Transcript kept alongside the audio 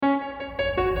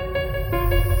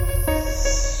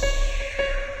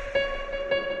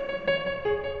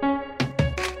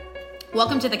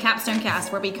Welcome to the Capstone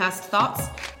Cast, where we cast thoughts,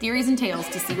 theories, and tales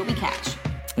to see what we catch.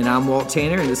 And I'm Walt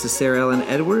Tanner, and this is Sarah Ellen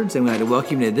Edwards, and we'd like to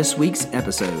welcome you to this week's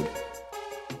episode.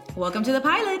 Welcome to the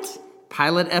pilot.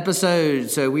 Pilot episode.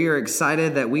 So we are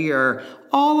excited that we are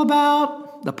all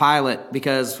about the pilot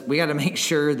because we got to make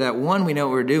sure that, one, we know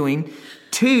what we're doing,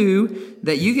 two,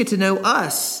 that you get to know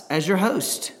us as your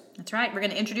host. That's right. We're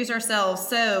going to introduce ourselves.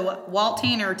 So, Walt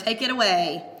Tanner, take it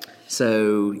away.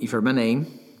 So, you've heard my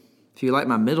name. If you like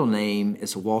my middle name,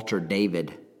 it's Walter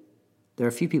David. There are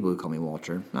a few people who call me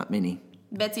Walter, not many.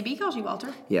 Betsy B calls you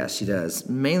Walter. Yeah, she does.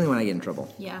 Mainly when I get in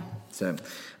trouble. Yeah. So,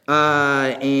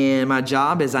 and my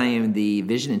job is I am the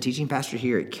vision and teaching pastor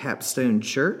here at Capstone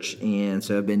Church. And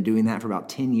so I've been doing that for about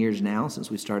 10 years now since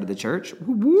we started the church.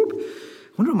 Whoop, whoop.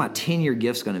 I wonder what my 10-year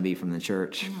gift's going to be from the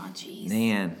church. Oh, jeez.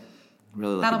 Man.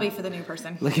 Really That'll be for the new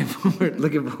person. Looking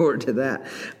forward to that.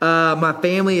 My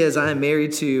family is, I am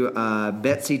married to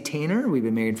Betsy Tanner. We've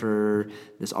been married for,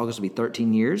 this August will be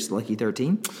 13 years, lucky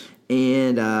 13.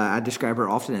 And I describe her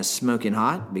often as smoking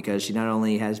hot because she not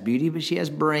only has beauty, but she has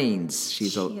brains. She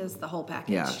is the whole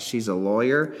package. Yeah, she's a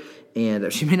lawyer,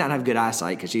 and she may not have good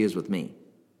eyesight because she is with me.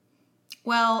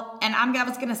 Well, and I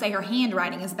was going to say her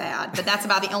handwriting is bad, but that's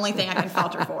about the only thing I can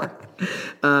falter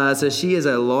for. So she is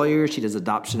a lawyer. She does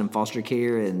adoption and foster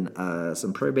care and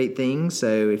some probate things.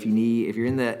 So if you're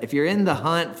in the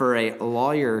hunt for a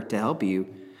lawyer to help you,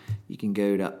 you can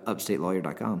go to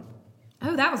upstatelawyer.com.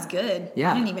 Oh, that was good.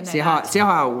 Yeah. I didn't even know see that.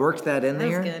 how I worked that in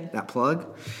there? That was good. That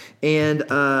plug. And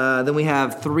then we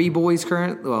have 4 boys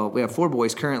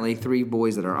currently, 3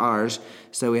 boys that are ours.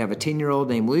 So we have a 10-year-old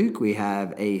named Luke, we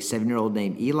have a 7-year-old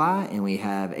named Eli, and we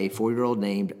have a 4-year-old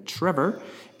named Trevor.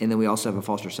 And then we also have a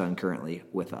foster son currently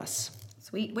with us.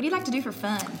 Sweet. What do you like to do for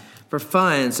fun? For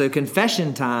fun, so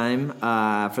confession time,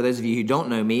 for those of you who don't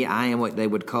know me, I am what they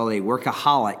would call a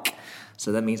workaholic.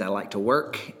 So that means I like to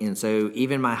work, and so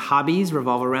even my hobbies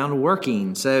revolve around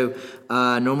working. So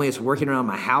normally it's working around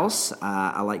my house.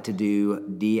 I like to do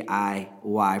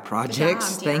DIY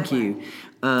projects. Thank you.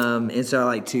 And so I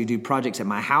like to do projects at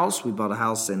my house. We bought a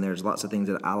house, and there's lots of things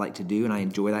that I like to do, and I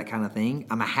enjoy that kind of thing.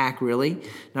 I'm a hack, really.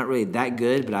 Not really that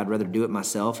good, but I'd rather do it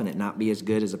myself and it not be as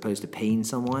good as opposed to paying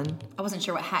someone. I wasn't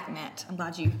sure what hack meant. I'm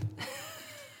glad you...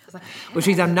 Which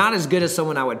means I'm not as good as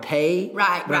someone I would pay,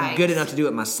 right? I'm good enough to do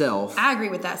it myself. I agree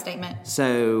with that statement.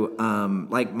 So,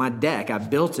 like my deck, I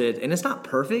built it, and it's not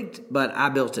perfect, but I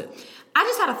built it. I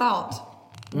just had a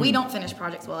thought. We don't finish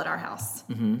projects well at our house.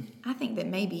 Mm-hmm. I think that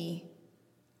maybe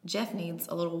Jeff needs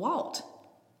a little Walt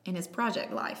in his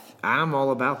project life. I'm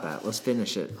all about that. Let's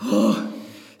finish it.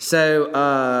 So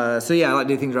yeah, I like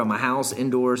to do things around my house,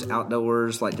 indoors,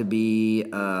 outdoors. Like to be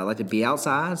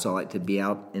outside, so I like to be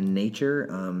out in nature.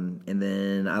 And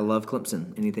then I love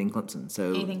Clemson, anything Clemson.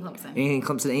 So anything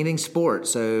Clemson, anything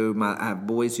sports. So I have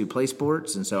boys who play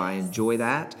sports, and so I enjoy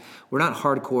that. We're not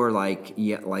hardcore like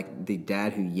the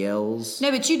dad who yells. No,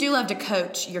 but you do love to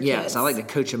coach your kids. Yes, I like to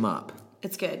coach them up.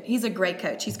 It's good. He's a great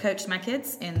coach. He's coached my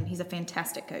kids, and he's a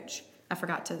fantastic coach. I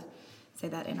forgot to say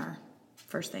that in our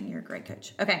first thing. You're a great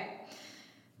coach. Okay.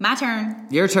 My turn.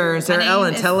 Your turn. Sarah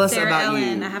Ellen, tell us about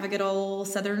Ellen. you. I have a good old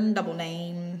Southern double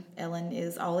name. Ellen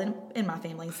is all in my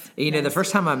family's. You know, the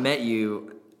first time I met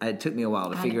you, it took me a while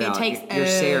to figure out. You're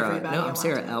Sarah. No, I'm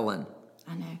Sarah Ellen.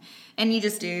 I know. And you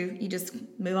just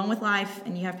move on with life,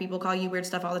 and you have people call you weird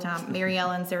stuff all the time. Mary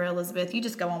Ellen, Sarah Elizabeth, you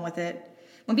just go on with it.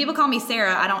 When people call me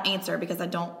Sarah, I don't answer because I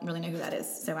don't really know who that is.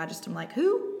 So I'm like,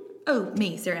 who? Oh,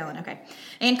 me, Sarah Ellen, okay.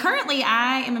 And currently,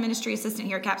 I am a ministry assistant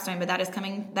here at Capstone, but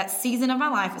that season of my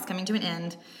life is coming to an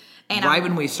end. And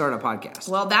when we start a podcast.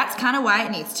 Well, that's kind of why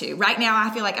it needs to. Right now, I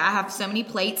feel like I have so many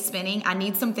plates spinning. I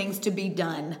need some things to be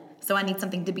done. So I need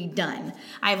something to be done.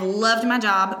 I have loved my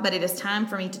job, but it is time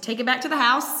for me to take it back to the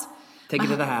house. Take it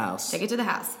to the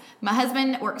house. My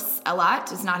husband works a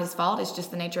lot. It's not his fault. It's just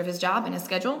the nature of his job and his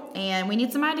schedule. And we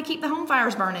need somebody to keep the home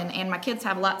fires burning. And my kids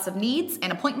have lots of needs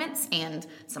and appointments, and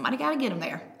somebody got to get them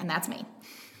there. And that's me.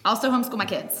 I also homeschool my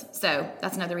kids. So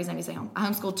that's another reason I need to stay home. I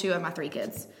homeschool 2 of my 3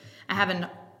 kids. I have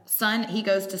a son. He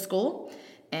goes to school,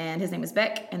 and his name is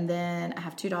Beck. And then I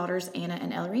have 2 daughters, Anna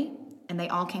and Ellery. And they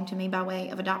all came to me by way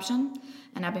of adoption.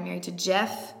 And I've been married to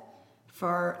Jeff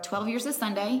for 12 years this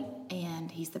Sunday,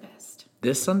 and he's the best.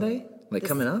 This Sunday?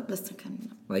 Coming up? Coming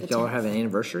up. Like y'all are having an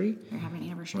anniversary? We're having an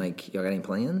anniversary. Like y'all got any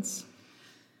plans?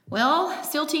 Well,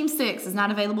 still Team 6 is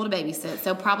not available to babysit,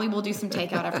 so probably we'll do some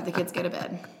takeout after the kids go to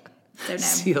bed. So no.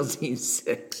 SEAL Team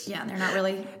 6. Yeah, they're not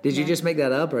really... Did you just make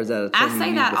that up, or is that a term I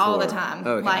say that all the time.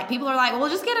 Okay. Like, people are like, well,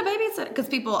 just get a babysitter. Because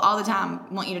people all the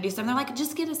time want you to do something. They're like,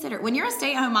 just get a sitter. When you're a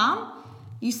stay-at-home mom,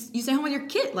 you stay home with your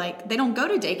kid. Like, they don't go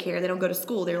to daycare. They don't go to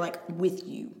school. They're, like, with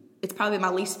you. it's probably my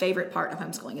least favorite part of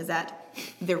homeschooling is that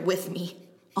they're with me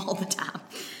all the time.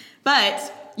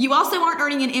 But you also aren't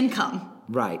earning an income.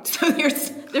 Right. So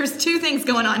there's two things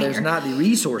going on here. There's not the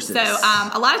resources. So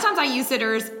a lot of times I use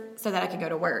sitters so that I can go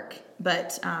to work.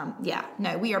 But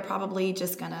we are probably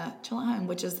just going to chill at home,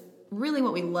 which is really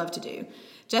what we love to do.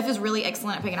 Jeff is really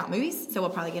excellent at picking out movies, so we'll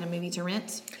probably get a movie to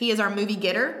rent. He is our movie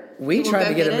getter. We tried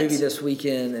to get a movie this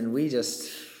weekend, and we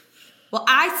just... Well,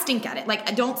 I stink at it.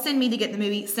 Like, don't send me to get the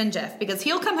movie, send Jeff. Because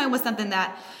he'll come home with something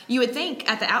that you would think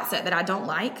at the outset that I don't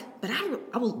like, but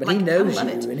I will But like, he knows I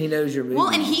love you, it. and he knows your movies. Well,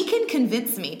 and he can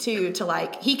convince me, too, to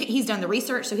like, he's done the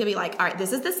research, so he'll be like, all right,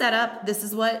 this is the setup, this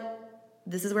is where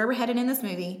we're headed in this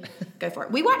movie. Go for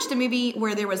it. We watched a movie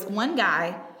where there was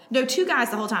two guys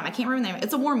the whole time. I can't remember the name.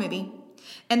 It's a war movie.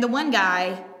 And the one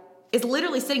guy is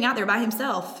literally sitting out there by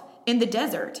himself in the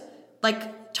desert,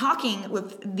 like talking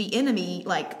with the enemy,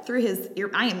 like through his ear.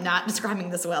 I am not describing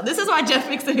this well. This is why Jeff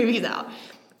picks the movies out.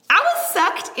 I was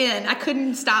sucked in. I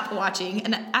couldn't stop watching,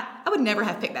 and I would never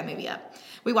have picked that movie up.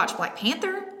 We watched Black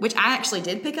Panther, which I actually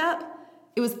did pick up.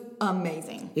 It was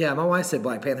amazing. Yeah, my wife said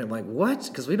Black Panther. I'm like, what?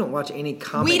 Because we don't watch any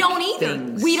comic We don't either.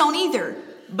 things. We don't either.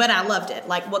 But I loved it.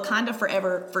 Like Wakanda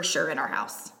Forever for sure in our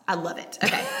house. I love it.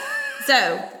 Okay.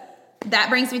 So that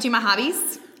brings me to my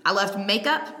hobbies. I love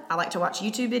makeup. I like to watch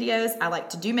YouTube videos. I like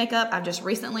to do makeup. I've just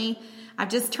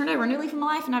turned over a new leaf in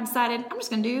my life, and I've decided I'm just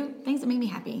going to do things that make me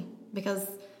happy, because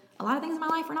a lot of things in my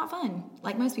life are not fun,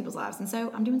 like most people's lives. And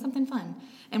so I'm doing something fun.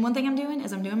 And one thing I'm doing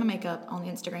is I'm doing my makeup on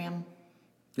Instagram.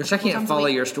 Which I can't follow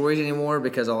your stories anymore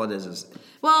because all it is...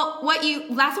 Well, that's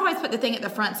why I always put the thing at the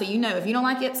front, so you know if you don't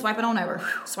like it, swipe it on over.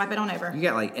 Swipe it on over. You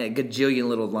got like a gajillion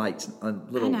little lights,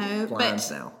 little blinds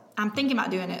now. I'm thinking about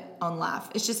doing it on live.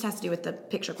 It just has to do with the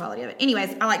picture quality of it.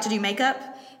 Anyways, I like to do makeup,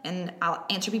 and I'll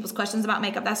answer people's questions about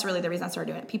makeup. That's really the reason I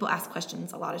started doing it. People ask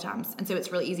questions a lot of times, and so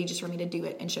it's really easy just for me to do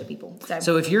it and show people.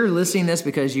 So if you're listening to this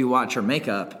because you watch her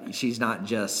makeup, she's not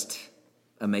just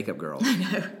a makeup girl. I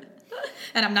know.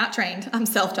 And I'm not trained. I'm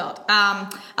self-taught.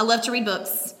 I love to read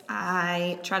books.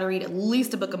 I try to read at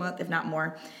least a book a month, if not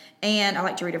more. And I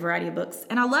like to read a variety of books.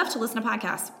 And I love to listen to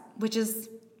podcasts, which is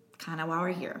kind of why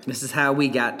we're here. This is how we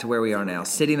got to where we are now,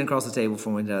 sitting across the table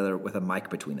from each other with a mic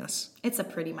between us. It's a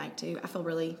pretty mic, too. I feel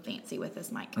really fancy with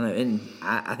this mic. And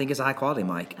I think it's a high-quality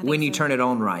mic when you turn it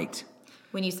on right.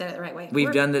 When you said it the right way.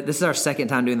 We've done that. This is our second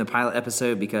time doing the pilot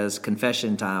episode because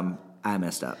confession time, I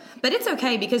messed up. But it's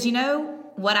okay, because you know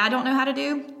what I don't know how to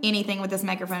do? Anything with this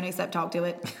microphone except talk to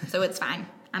it. So it's fine.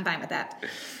 I'm fine with that.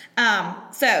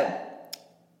 So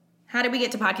how did we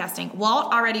get to podcasting?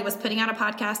 Walt already was putting out a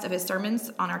podcast of his sermons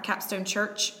on our Capstone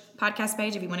Church podcast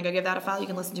page. If you want to go give that a follow, you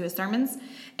can listen to his sermons.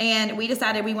 And we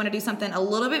decided we want to do something a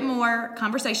little bit more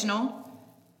conversational.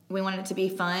 We wanted it to be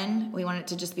fun. We wanted it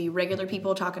to just be regular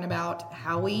people talking about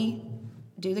how we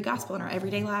do the gospel in our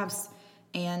everyday lives.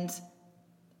 And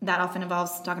that often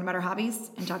involves talking about our hobbies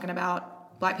and talking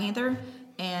about Black Panther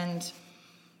and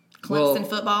Clemson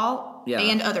football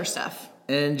and other stuff.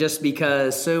 And just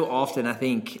because so often I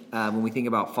think when we think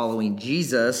about following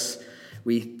Jesus,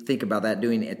 we think about that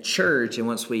doing at church. And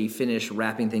once we finish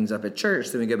wrapping things up at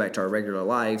church, then we go back to our regular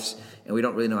lives. And we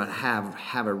don't really know how to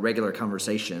have a regular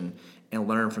conversation and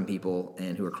learn from people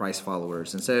and who are Christ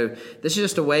followers. And so this is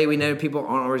just a way we know people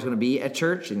aren't always going to be at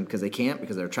church, and because they can't,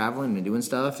 because they're traveling and doing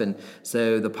stuff. And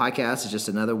so the podcast is just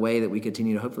another way that we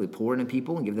continue to hopefully pour into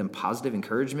people and give them positive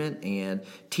encouragement and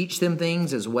teach them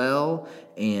things as well.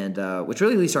 And which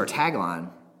really leads to our tagline.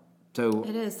 So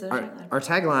it is our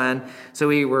tagline. So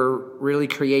we were really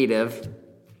creative.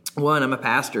 One, I'm a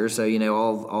pastor, so you know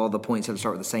all the points have to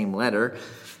start with the same letter.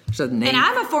 And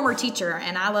I'm a former teacher,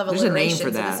 and I love alliteration, There's a name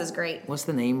for that. So this is great. What's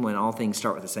the name when all things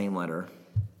start with the same letter?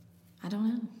 I don't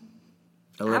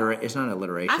know. It's not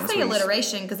alliteration. I say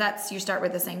alliteration because you start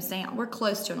with the same sound. We're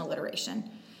close to an alliteration.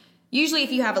 Usually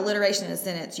if you have alliteration in a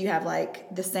sentence, you have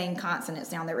like the same consonant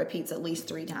sound that repeats at least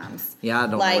 3 times. Yeah, I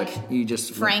don't know what you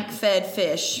just... Frank fed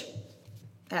fish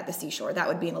at the seashore. That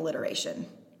would be an alliteration.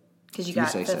 Because you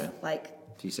got you say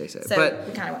so. So but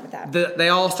we kind of went with that. They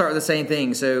all start with the same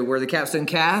thing. So we're the Capstone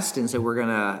Cast, and so we're going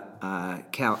to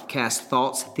cast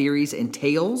thoughts, theories, and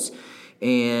tales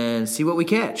and see what we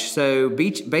catch. So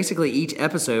basically each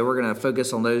episode, we're going to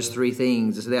focus on those 3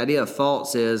 things. So the idea of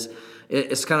thoughts is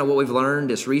it's kind of what we've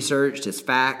learned. It's researched. It's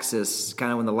facts. It's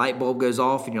kind of when the light bulb goes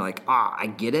off and you're like,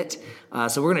 I get it.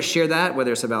 So we're going to share that,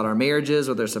 whether it's about our marriages,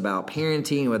 whether it's about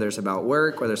parenting, whether it's about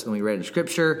work, whether it's something we read in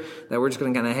Scripture, that we're just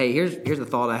going to kind of, hey, here's the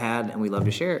thought I had, and we love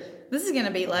to share it. This is going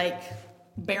to be like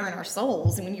bearing our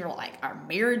souls. And when you're like, our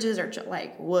marriages are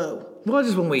like, whoa. Well,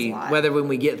 just when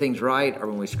we get things right or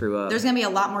when we screw up. There's going to be a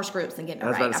lot more screw ups than getting it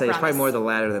right. I was about to say, it's probably more the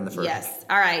latter than the first. Yes.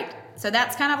 All right. So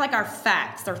that's kind of like our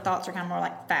facts. Our thoughts are kind of more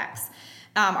like facts.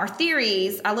 Our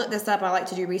theories, I looked this up. I like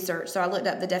to do research. So I looked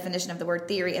up the definition of the word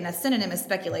theory, and a synonym is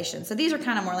speculation. So these are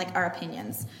kind of more like our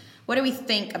opinions. What do we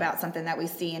think about something that we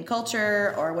see in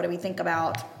culture, or what do we think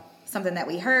about something that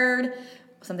we heard,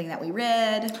 something that we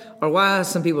read? Or why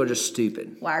some people are just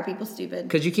stupid. Why are people stupid?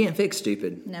 Because you can't fix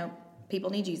stupid. No.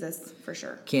 People need Jesus, for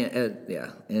sure. Can't,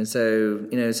 yeah. And so,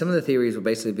 some of the theories will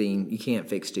basically be you can't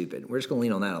fix stupid. We're just going to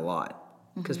lean on that a lot.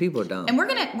 Because people are dumb. And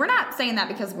we're not saying that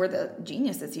because we're the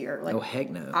geniuses here. Like, oh, heck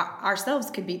no. Ourselves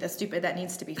could be the stupid that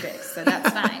needs to be fixed. So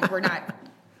that's fine. We're not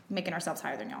making ourselves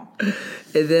higher than y'all.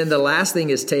 And then the last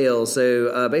thing is tales.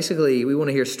 So basically, we want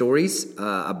to hear stories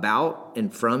about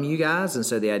and from you guys. And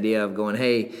so the idea of going,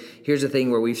 hey, here's a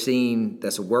thing where we've seen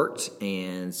that's worked.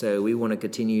 And so we want to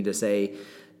continue to say,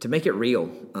 to make it real.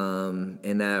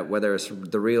 And that whether it's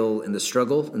the real in the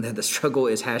struggle, and that the struggle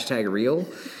is #real.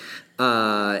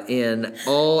 In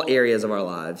all areas of our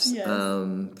lives, yes.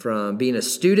 From being a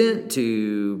student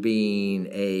to being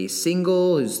a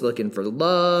single who's looking for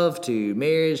love, to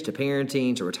marriage, to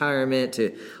parenting, to retirement,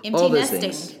 to all those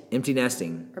things. Empty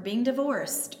nesting. Or being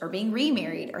divorced, or being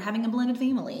remarried, or having a blended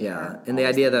family. Yeah, and the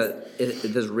idea that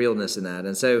there's realness in that.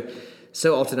 And so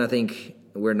often I think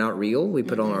we're not real. We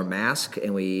put on our mask,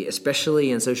 and we,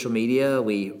 especially in social media,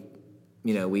 we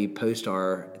post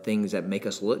our things that make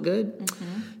us look good.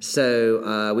 Mm-hmm.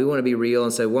 So we want to be real.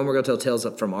 And so we're going to tell tales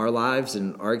from our lives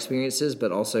and our experiences,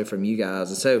 but also from you guys.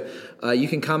 And so you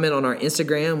can comment on our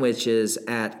Instagram, which is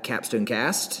at Capstone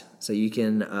Cast. So you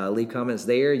can leave comments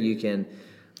there. You can,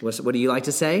 what do you like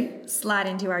to say? Slide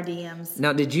into our DMs.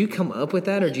 Now, did you come up with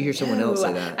that, or did you hear someone else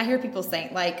say that? I hear people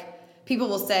saying, people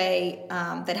will say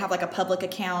that have a public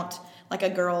account, like a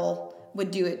girl would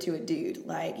do it to a dude.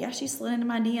 She slid into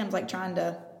my DMs, trying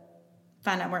to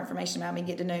find out more information about me,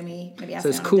 get to know me, maybe ask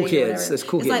me on a date or whatever. Those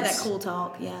cool kids. It's like that cool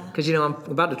talk, yeah. Because, I'm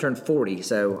about to turn 40,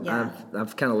 so yeah.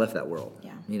 I've kind of left that world.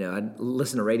 Yeah. I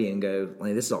listen to radio and go,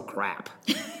 this is all crap.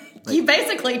 You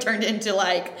basically turned into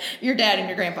your dad and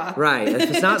your grandpa. Right.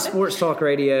 If it's not sports talk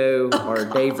radio or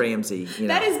Dave Ramsey.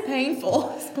 That is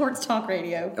painful, sports talk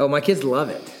radio. Oh, my kids love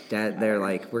it. They're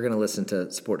like, we're going to listen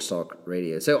to sports talk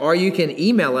radio. Or you can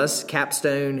email us,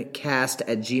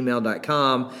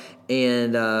 capstonecast@gmail.com.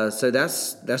 And so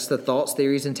that's the thoughts,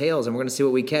 theories, and tales. And we're going to see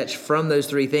what we catch from those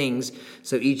three things.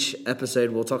 So each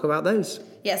episode, we'll talk about those.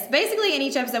 Yes, basically in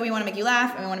each episode, we want to make you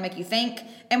laugh, and we want to make you think,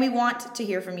 and we want to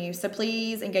hear from you. So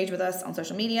please engage with us on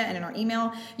social media and in our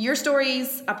email. Your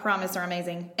stories, I promise, are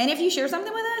amazing. And if you share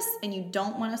something with us and you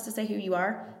don't want us to say who you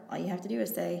are, all you have to do is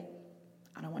say,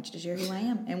 I don't want you to share who I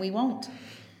am, and we won't.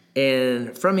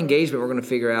 And from engagement, we're going to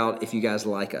figure out if you guys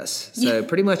like us. So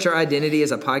pretty much our identity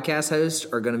as a podcast host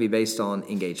are going to be based on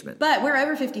engagement. But we're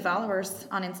over 50 followers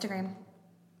on Instagram.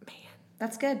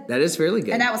 That's good. That is fairly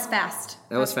good. And that was fast.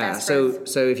 That was fast. So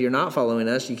if you're not following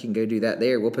us, you can go do that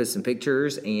there. We'll post some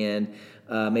pictures and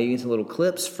maybe some little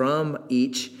clips from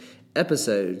each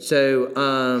episode. So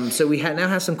we now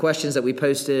have some questions that we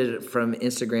posted from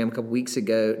Instagram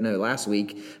last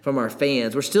week from our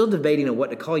fans. We're still debating on what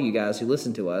to call you guys who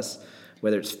listen to us,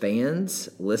 whether it's fans,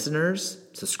 listeners,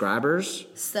 subscribers.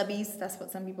 Subbies, that's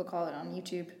what some people call it on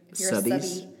YouTube. If you're Subbies? a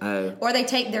subby. Oh. Or they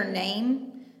take their name.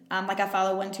 I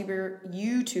follow one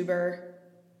YouTuber,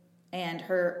 and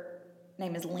her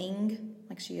name is Ling.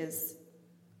 She is,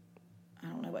 I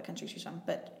don't know what country she's from,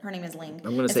 but her name is Ling.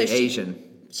 I'm going to say Asian.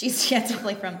 She's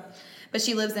definitely but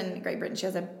she lives in Great Britain. She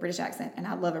has a British accent, and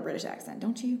I love a British accent,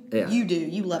 don't you? Yeah. You do.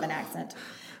 You love an accent.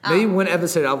 Maybe one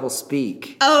episode I will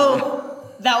speak. Oh,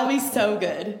 that will be so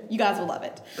good. You guys will love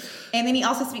it. And then he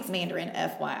also speaks Mandarin,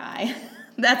 FYI.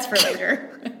 That's for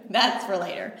later. That's for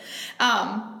later.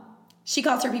 She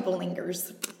calls her people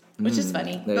lingers, which is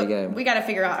funny. There you go. We got to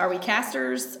figure out, are we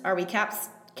casters? Are we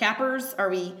cappers? Are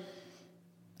we,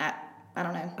 I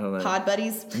don't know, pod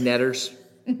buddies? Netters.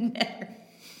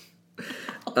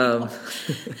 As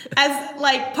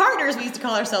partners, we used to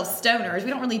call ourselves stoners.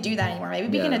 We don't really do that anymore. Maybe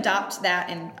we can adopt that,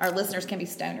 and our listeners can be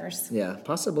stoners. Yeah,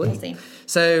 possibly. We'll see.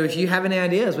 So if you have any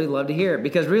ideas, we'd love to hear it,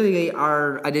 because really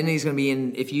our identity is going to be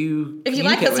in if you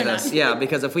like us or not. Yeah,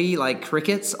 because if we like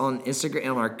crickets on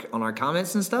Instagram on our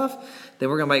comments and stuff, then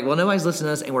we're going to be like, well, nobody's listening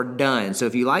to us, and we're done. So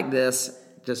if you like this,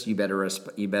 just you better.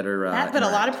 That put a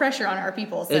lot of pressure on our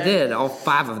people. So. It did. All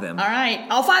 5 of them. All right,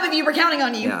 all 5 of you. We're counting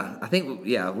on you. Yeah, I think.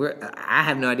 Yeah, I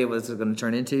have no idea what this is going to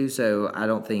turn into, so I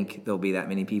don't think there'll be that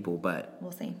many people. But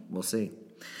we'll see. We'll see.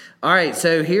 All right,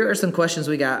 so here are some questions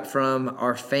we got from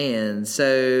our fans.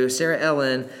 So, Sarah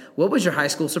Ellen, what was your high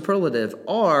school superlative,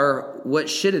 or what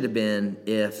should it have been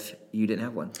if you didn't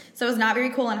have one? So, it was not very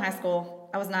cool in high school.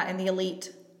 I was not in the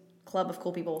elite club of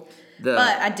cool people. But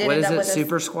I did end up with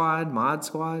Super Squad, Mod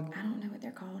Squad? I don't know what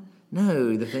they're called.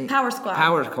 No, the thing. Power Squad.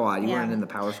 Power Squad. You weren't in the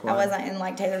Power Squad? I wasn't in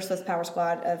like Taylor Swift's Power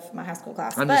Squad of my high school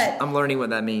class. I'm learning what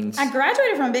that means. I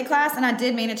graduated from a big class, and I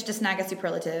did manage to snag a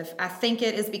superlative. I think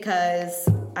it is because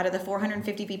out of the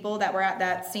 450 people that were at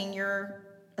that senior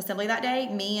assembly that day,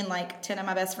 me and like 10 of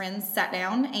my best friends sat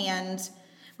down and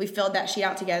we filled that sheet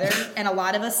out together, and a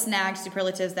lot of us snagged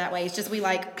superlatives that way. It's just we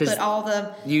like put all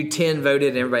the... You 10 voted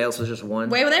and everybody else was just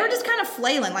one? Well, they were just kind of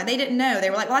flailing. Like, they didn't know.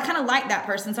 They were like, well, I kind of like that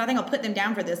person, so I think I'll put them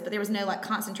down for this. But there was no, like,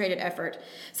 concentrated effort.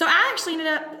 So I actually ended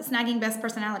up snagging best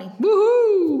personality.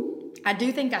 Woohoo! I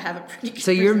do think I have a pretty good So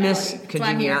you're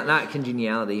not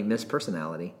congeniality, Miss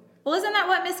Personality. Well, isn't that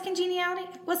what Miss Congeniality?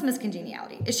 What's Miss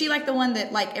Congeniality? Is she like the one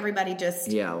that, like, everybody just...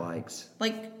 Yeah, likes.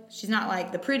 Like... She's not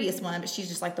like the prettiest one, but she's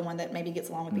just like the one that maybe gets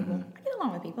along with people. I get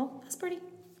along with people. That's pretty.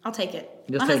 I'll take it.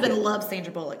 My husband loves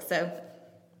Sandra Bullock, so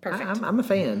perfect. I'm a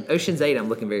fan. Ocean's 8, I'm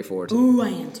looking very forward to. Ooh, I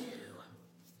am too.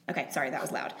 Okay, sorry, that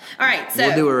was loud. All right, so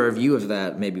we'll do a review of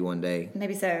that maybe one day.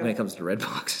 Maybe so. When it comes to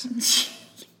Redbox.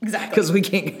 Exactly. Because we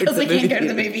can't go to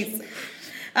the movies.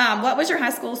 What was your high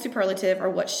school superlative, or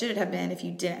what should it have been if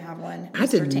you didn't have one,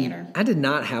 Mr. Tanner? I did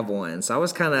not have one, so I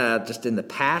was kind of just in the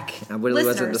pack. I really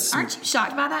Listeners, aren't you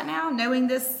shocked by that now, knowing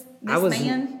this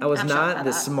man? I was not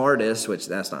the smartest, which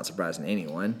that's not surprising to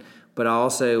anyone. But I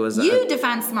also was... You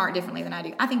define smart differently than I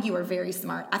do. I think you were very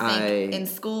smart. I think in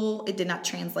school, it did not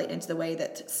translate into the way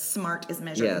that smart is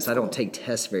measured. Yes, I don't take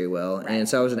tests very well. Right. And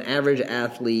so I was an average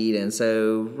athlete, and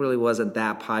so really wasn't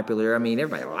that popular. I mean,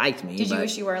 everybody liked me. Did you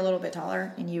wish you were a little bit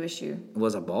taller, and you wish you...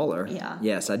 Was a baller? Yeah.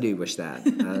 Yes, I do wish that.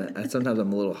 Sometimes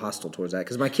I'm a little hostile towards that,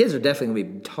 because my kids are definitely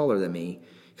going to be taller than me,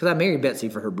 because I married Betsy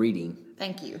for her breeding.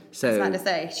 Thank you. So, I was about to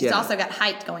say. She's also got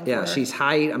height going for her. Yeah, she's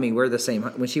height. I mean, we're the same.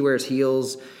 When she wears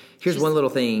heels... Here's one little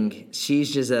thing.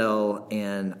 She's Giselle,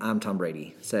 and I'm Tom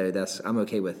Brady. So I'm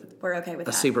okay with. We're okay with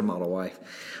a that. supermodel wife.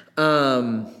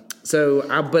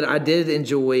 But I did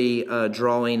enjoy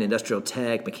drawing, industrial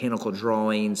tech, mechanical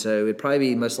drawing. So it'd probably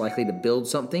be most likely to build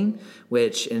something,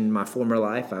 which in my former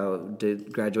life, I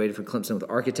graduated from Clemson with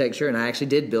architecture, and I actually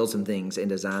did build some things and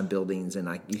design buildings, and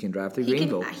you can drive through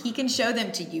Greenville. He can show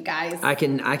them to you guys. I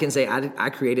can say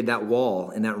I created that wall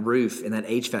and that roof and that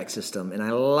HVAC system, and I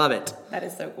love it. That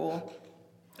is so cool.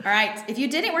 All right. If you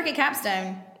didn't work at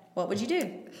Capstone, what would you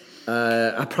do?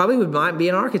 I probably might be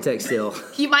an architect still.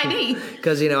 You might be.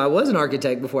 Because, I was an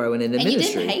architect before I went into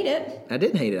ministry. And you didn't hate it. I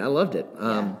didn't hate it. I loved it.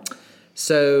 Yeah.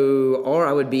 Or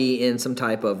I would be in some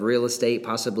type of real estate,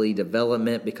 possibly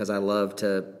development, because I love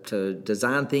to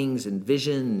design things and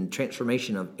vision and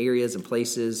transformation of areas and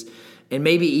places. And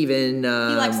maybe even... he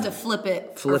likes to flip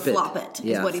it or flop it.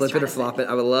 Yeah, flip it or flop it.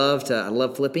 I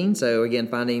love flipping. So again,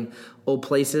 finding old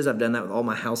places. I've done that with all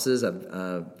my houses.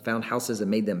 I've found houses and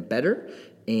made them better.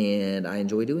 And I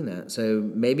enjoy doing that. So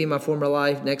maybe in my former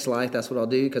life, next life, that's what I'll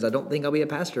do, because I don't think I'll be a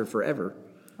pastor forever.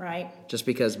 Right. Just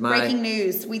because Breaking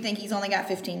news, we think he's only got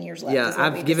 15 years left. Yeah,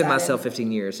 I've given myself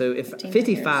 15 years. So if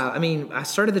 55, I mean, I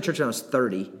started the church when I was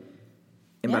 30.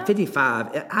 And by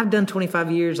 55, I've done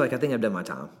 25 years. I think I've done my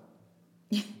time.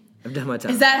 I've done my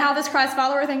time. Is that how this Christ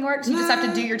follower thing works? You just have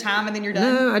to do your time and then you're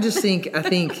done? No, I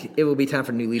think it will be time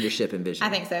for new leadership and vision. I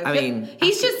think so.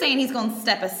 He's just saying he's going to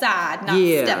step aside, not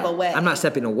step away. I'm not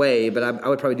stepping away, but I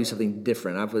would probably do something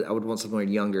different. I would want someone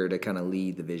younger to kind of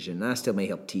lead the vision. I still may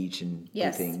help teach and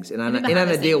do things. And in an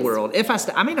ideal world, if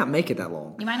I may not make it that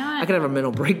long. You might not. I could have a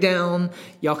mental breakdown.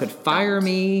 Y'all could fire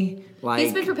me.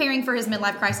 He's been preparing for his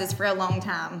midlife crisis for a long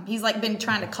time. He's been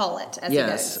trying to call it as he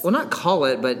goes. Well, not call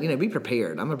it, but be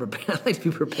prepared. I like to be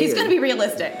prepared. He's going to be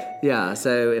realistic. Yeah.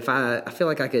 So if I feel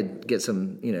like I could get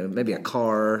some, maybe a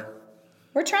car.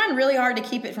 We're trying really hard to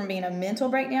keep it from being a mental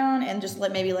breakdown and just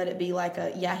let it be like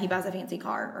he buys a fancy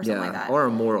car or something like that. Or a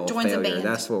moral failure. A band.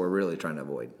 That's what we're really trying to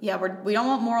avoid. Yeah, we don't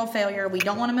want moral failure. We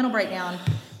don't want a mental breakdown.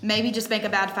 Maybe just make a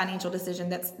bad financial decision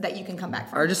that you can come back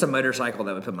from. Or just a motorcycle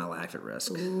that would put my life at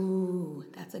risk. Ooh,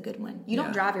 that's a good one. You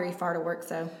don't drive very far to work,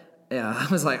 so. Yeah,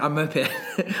 I was like, a moped.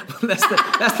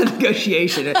 that's the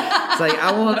negotiation. It's like,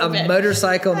 I want a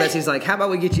motorcycle. And Betsy's like, how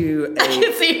about we get you I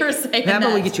can see her saying How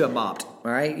about we get you a mopped?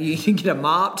 All right, you can get a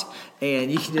mopped, and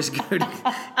you can just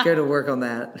go to work on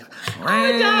that.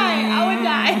 I would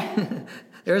die.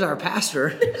 There's our pastor.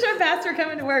 There's our pastor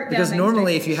coming to work. Because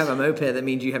normally if you have a moped, that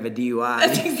means you have a DUI.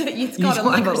 It's called a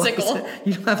motorcycle.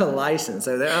 You don't have a license.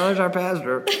 So there's our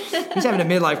pastor. He's having a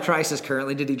midlife crisis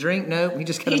currently. Did he drink? No, he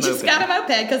just got a moped. He just got a moped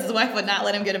because his wife would not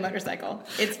let him get a motorcycle.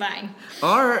 It's fine.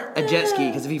 Or a jet ski,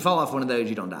 because if you fall off one of those,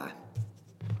 you don't die.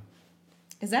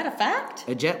 Is that a fact?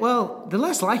 Well, the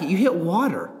less like it. You hit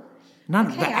water,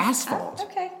 not the asphalt.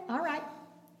 Okay, all right.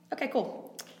 Okay,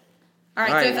 cool. All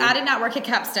right, so if I did not work at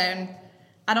Capstone,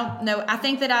 I don't know. I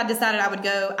think that I decided I would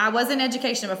go. I was in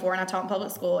education before, and I taught in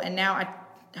public school, and now I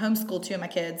homeschool 2 of my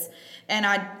kids. And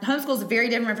homeschool is very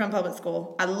different from public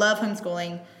school. I love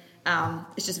homeschooling.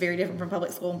 It's just very different from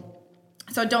public school.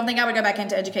 So I don't think I would go back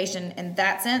into education in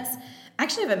that sense. I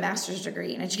actually have a master's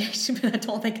degree in education, but I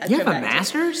don't think I'd go back. You have a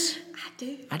master's? I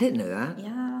do. I didn't know that.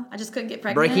 Yeah, I just couldn't get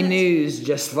pregnant. Breaking news,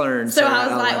 just learned. So I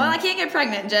was like, well, I can't get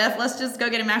pregnant, Jeff. Let's just go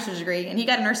get a master's degree. And he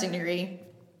got a nursing degree.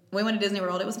 We went to Disney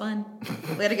World. It was fun.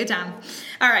 We had a good time.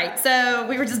 All right, so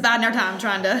we were just biding our time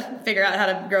trying to figure out how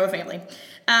to grow a family.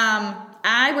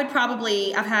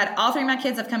 I've had all 3 of my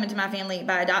kids have come into my family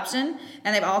by adoption,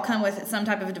 and they've all come with some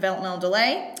type of developmental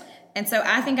delay. And so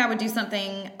I think I would do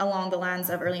something along the lines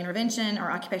of early intervention or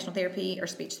occupational therapy or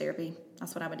speech therapy.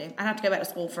 That's what I would do. I'd have to go back to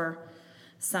school for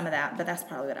some of that, but that's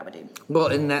probably what I would do. Well,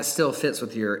 and that still fits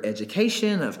with your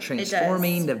education of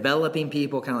transforming, developing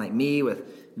people kind of like me with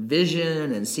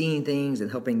vision and seeing things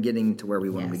and helping getting to where we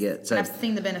want them to get. So and I've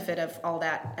seen the benefit of all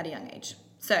that at a young age.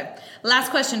 So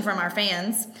last question from our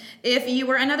fans. If you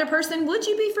were another person, would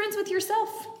you be friends with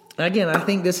yourself? Again, I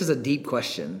think this is a deep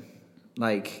question.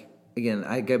 Like, again,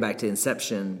 I go back to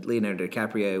Inception, Leonardo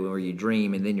DiCaprio, where you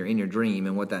dream and then you're in your dream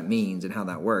and what that means and how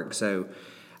that works. So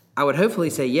I would hopefully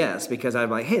say yes, because I'd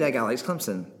be like, hey, that guy likes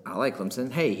Clemson. I like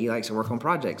Clemson. Hey, he likes to work on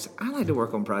projects. I like to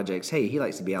work on projects. Hey, he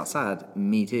likes to be outside.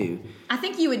 Me too. I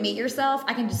think you would meet yourself.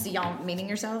 I can just see y'all meeting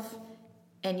yourself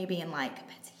and you being like,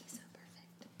 Betsy, he's so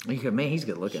perfect. You go, man, he's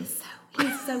good looking.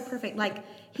 He's so perfect. Like,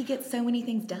 he gets so many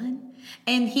things done.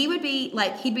 And he'd be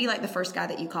like the first guy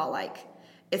that you call, like,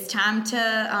 it's time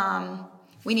to,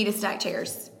 we need to stack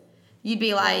chairs. You'd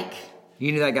be like...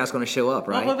 You knew that guy's going to show up,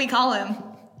 right? What would we call him?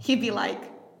 He'd be like,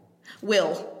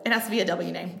 Will. It has to be a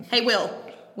W name. Hey, Will,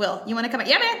 you want to come?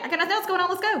 Yeah, man, I got nothing else going on.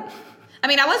 Let's go. I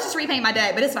mean, I was just repainting my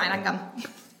day, but it's fine. I can come.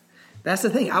 That's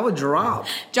the thing. I would drop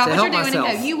what to you're help doing myself.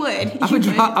 And go. You would.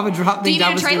 I would drop things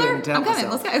I was doing to help I'm coming.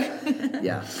 myself. Let's go.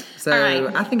 Yeah. So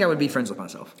right. I think I would be friends with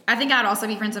myself. I think I'd also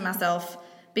be friends with myself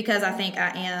because I think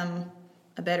I am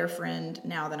a better friend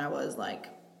now than I was like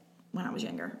when I was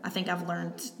younger. I think I've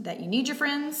learned that you need your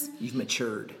friends. You've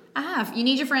matured. I have. You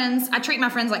need your friends. I treat my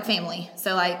friends like family.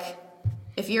 So like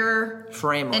if you're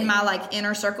in my like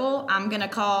inner circle, I'm going to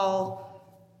call,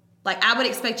 like I would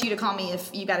expect you to call me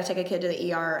if you got to take a kid to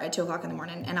the ER at 2:00 in the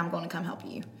morning and I'm going to come help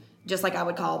you. Just like I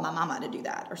would call my mama to do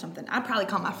that or something. I'd probably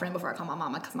call my friend before I call my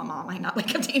mama because my mama might not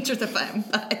wake up to answer the phone.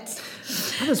 But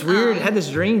I was weird. I had this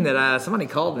dream that somebody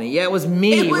called me. Yeah, it was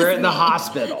me. We're at the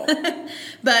hospital.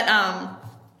 But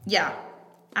yeah,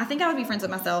 I think I would be friends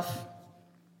with myself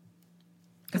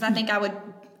because I think I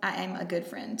am a good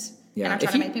friend. Yeah, and I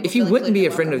try to make people if you feel wouldn't be a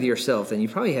included and friend of welcome. yourself, then you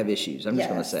probably have issues. I'm just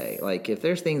going to Yes. say, like, if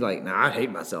there's things like, I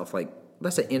hate myself, like,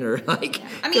 that's an inner, like, Yeah.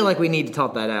 I feel like we need to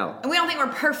talk that out. And we don't think we're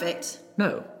perfect.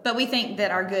 No. But we think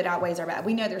that our good outweighs our bad.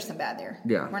 We know there's some bad there.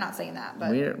 Yeah. We're not saying that,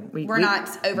 but We we're not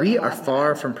overanalyzing. We are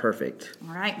far from perfect.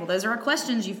 All right. Well, those are our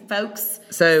questions, you folks.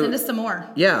 So send us some more.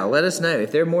 Yeah, let us know.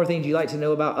 If there are more things you'd like to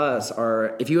know about us,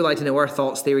 or if you would like to know our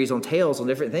thoughts, theories on tales on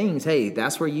different things, hey,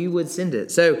 that's where you would send it.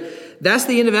 So that's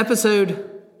the end of episode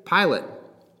pilot.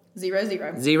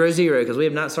 0-0. 0-0, because we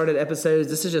have not started episodes.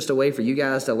 This is just a way for you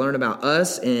guys to learn about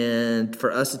us and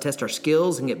for us to test our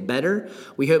skills and get better.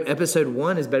 We hope episode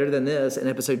 1 is better than this and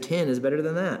episode 10 is better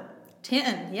than that.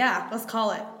 10. Yeah, let's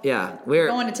call it. Yeah. We're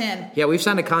going to 10. Yeah, we've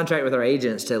signed a contract with our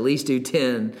agents to at least do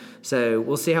 10. So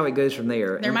we'll see how it goes from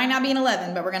there. There might not be an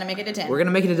 11, but we're going to make it to 10. We're going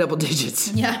to make it to double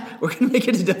digits. Yeah. We're going to make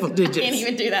it to double digits. I can't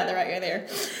even do that the right way there.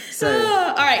 So,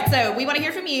 all right, so we want to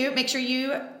hear from you. Make sure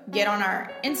you get on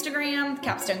our Instagram,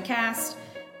 Capstone Cast.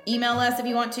 Email us if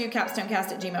you want to,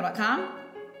 capstonecast@gmail.com.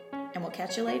 And we'll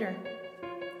catch you later.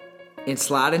 And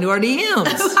slide into our DMs.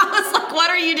 I was like,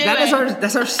 what are you doing?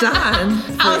 That's our sign.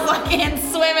 I was like, and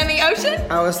swim in the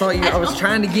ocean? I was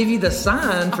trying to give you the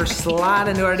sign for slide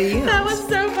into our DMs. That was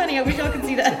so funny. I wish y'all could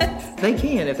see that. They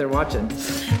can if they're watching.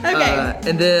 Okay.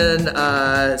 And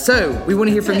then, so we want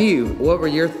to hear from you.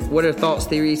 What are thoughts,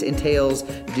 theories, and tales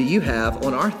do you have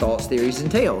on our thoughts, theories, and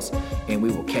tales? And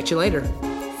we will catch you later.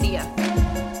 See ya.